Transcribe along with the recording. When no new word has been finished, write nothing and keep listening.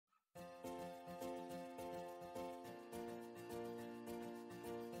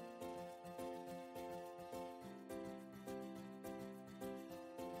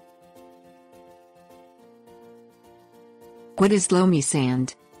What is loamy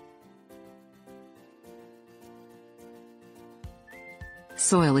sand?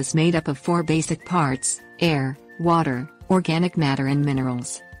 Soil is made up of 4 basic parts: air, water, organic matter and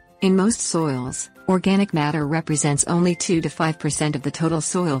minerals. In most soils, organic matter represents only 2 to 5% of the total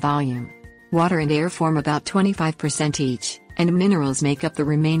soil volume. Water and air form about 25% each, and minerals make up the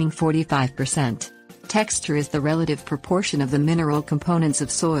remaining 45%. Texture is the relative proportion of the mineral components of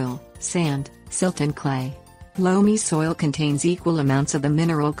soil, sand, silt and clay. Loamy soil contains equal amounts of the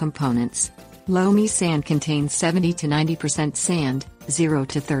mineral components. Loamy sand contains 70 to 90% sand, 0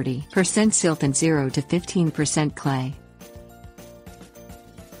 to 30% silt and 0 to 15% clay.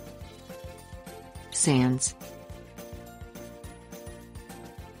 Sands.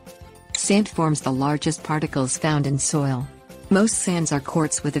 Sand forms the largest particles found in soil. Most sands are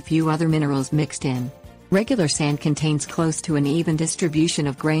quartz with a few other minerals mixed in. Regular sand contains close to an even distribution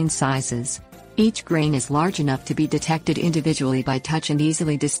of grain sizes. Each grain is large enough to be detected individually by touch and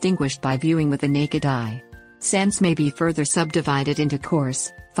easily distinguished by viewing with the naked eye. Sands may be further subdivided into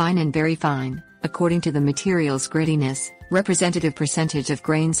coarse, fine and very fine, according to the material's grittiness, representative percentage of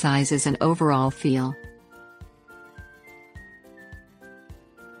grain sizes and overall feel.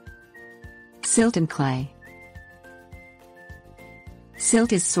 Silt and clay.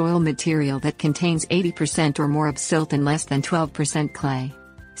 Silt is soil material that contains 80% or more of silt and less than 12% clay.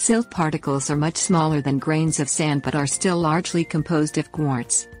 Silt particles are much smaller than grains of sand but are still largely composed of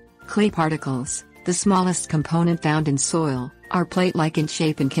quartz. Clay particles, the smallest component found in soil, are plate-like in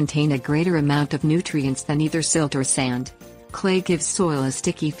shape and contain a greater amount of nutrients than either silt or sand. Clay gives soil a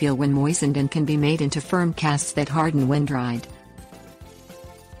sticky feel when moistened and can be made into firm casts that harden when dried.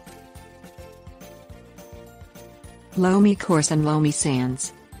 Loamy coarse and loamy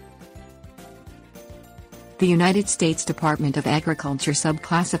sands. The United States Department of Agriculture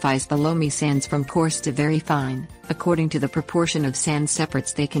subclassifies the loamy sands from coarse to very fine, according to the proportion of sand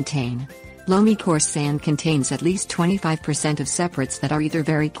separates they contain. Loamy coarse sand contains at least 25% of separates that are either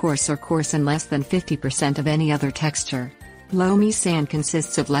very coarse or coarse and less than 50% of any other texture. Loamy sand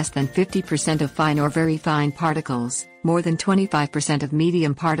consists of less than 50% of fine or very fine particles, more than 25% of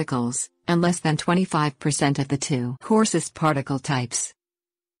medium particles, and less than 25% of the 2 coarsest particle types.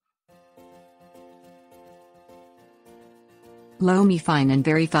 Loamy fine and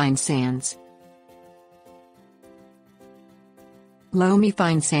very fine sands. Loamy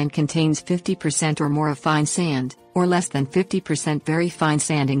fine sand contains 50% or more of fine sand, or less than 50% very fine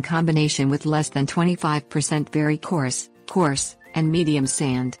sand in combination with less than 25% very coarse, and medium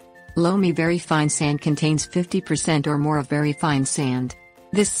sand. Loamy very fine sand contains 50% or more of very fine sand.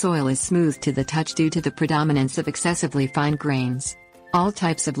 This soil is smooth to the touch due to the predominance of excessively fine grains. All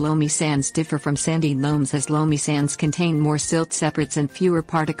types of loamy sands differ from sandy loams as loamy sands contain more silt separates and fewer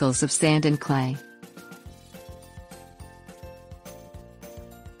particles of sand and clay.